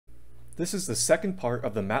This is the second part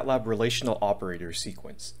of the MATLAB Relational Operators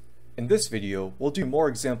sequence. In this video, we'll do more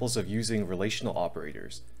examples of using relational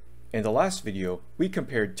operators. In the last video, we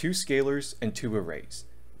compared two scalars and two arrays.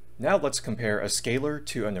 Now let's compare a scalar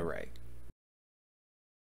to an array.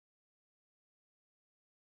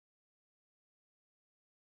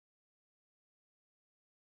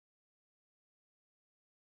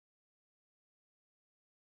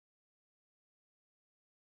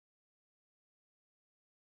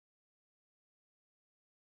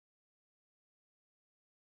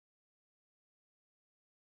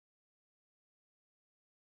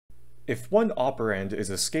 If one operand is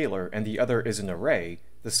a scalar and the other is an array,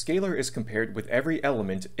 the scalar is compared with every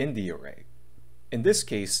element in the array. In this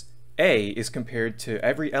case, A is compared to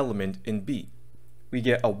every element in B. We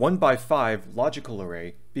get a 1 by 5 logical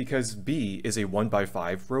array because B is a 1 by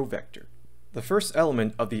 5 row vector. The first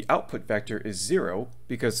element of the output vector is 0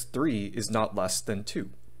 because 3 is not less than 2.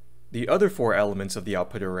 The other four elements of the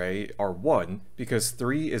output array are 1 because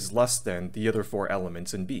 3 is less than the other four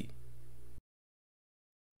elements in B.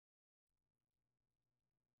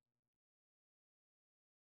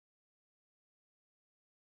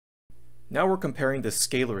 Now we're comparing the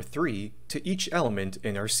scalar 3 to each element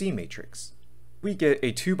in our C matrix. We get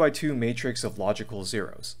a 2 by 2 matrix of logical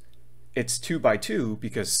zeros. It's 2 by 2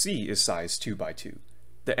 because C is size 2 by 2.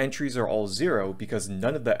 The entries are all 0 because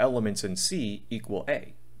none of the elements in C equal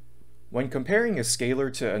A. When comparing a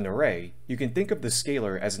scalar to an array, you can think of the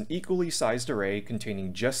scalar as an equally sized array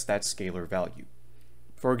containing just that scalar value.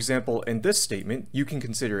 For example, in this statement, you can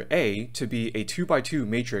consider A to be a 2 by 2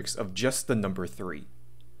 matrix of just the number 3.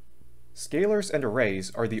 Scalars and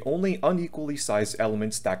arrays are the only unequally sized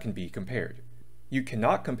elements that can be compared. You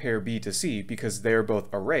cannot compare B to C because they are both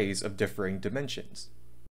arrays of differing dimensions.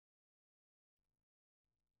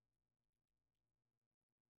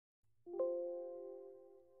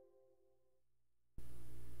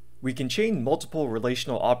 We can chain multiple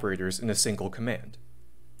relational operators in a single command.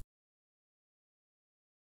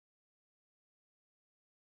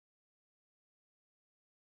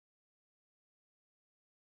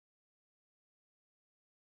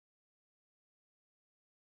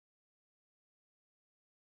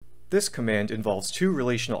 This command involves two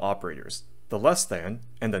relational operators, the less than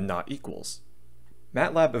and the not equals.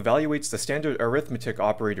 MATLAB evaluates the standard arithmetic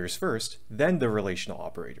operators first, then the relational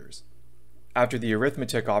operators. After the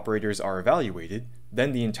arithmetic operators are evaluated,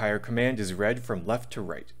 then the entire command is read from left to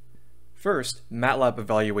right. First, MATLAB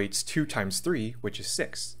evaluates 2 times 3, which is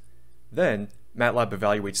 6. Then, MATLAB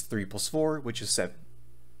evaluates 3 plus 4, which is 7.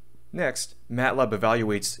 Next, MATLAB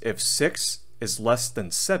evaluates if 6 is less than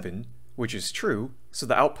 7, which is true, so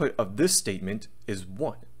the output of this statement is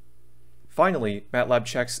 1. Finally, MATLAB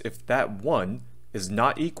checks if that 1 is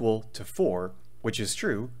not equal to 4, which is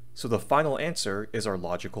true, so the final answer is our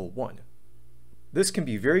logical 1. This can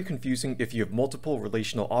be very confusing if you have multiple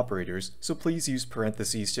relational operators, so please use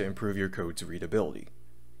parentheses to improve your code's readability.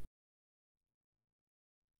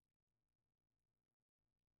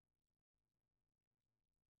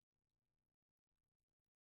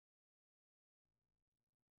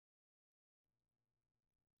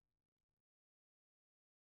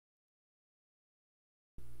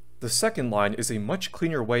 The second line is a much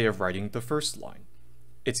cleaner way of writing the first line.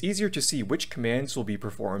 It's easier to see which commands will be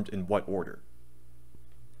performed in what order.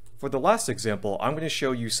 For the last example, I'm going to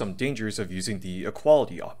show you some dangers of using the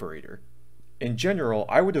equality operator. In general,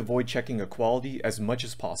 I would avoid checking equality as much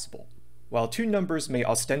as possible. While two numbers may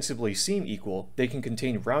ostensibly seem equal, they can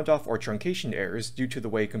contain round-off or truncation errors due to the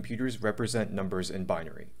way computers represent numbers in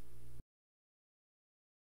binary.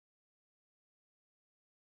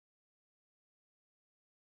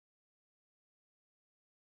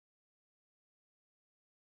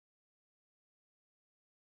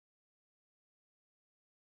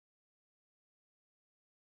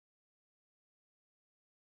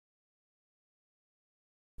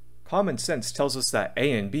 Common sense tells us that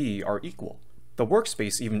A and B are equal. The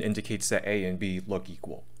workspace even indicates that A and B look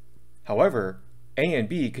equal. However, A and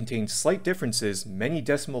B contain slight differences many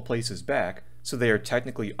decimal places back, so they are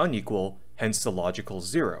technically unequal, hence the logical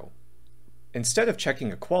 0. Instead of checking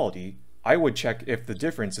equality, I would check if the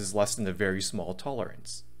difference is less than a very small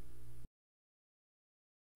tolerance.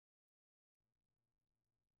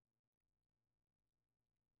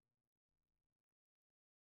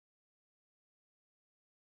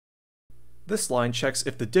 This line checks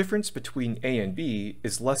if the difference between A and B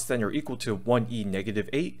is less than or equal to 1e negative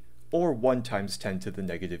 8 or 1 times 10 to the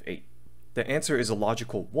negative 8. The answer is a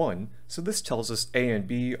logical 1, so this tells us A and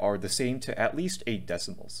B are the same to at least 8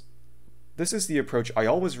 decimals. This is the approach I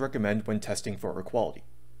always recommend when testing for equality.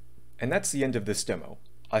 And that's the end of this demo.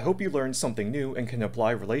 I hope you learned something new and can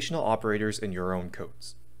apply relational operators in your own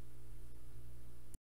codes.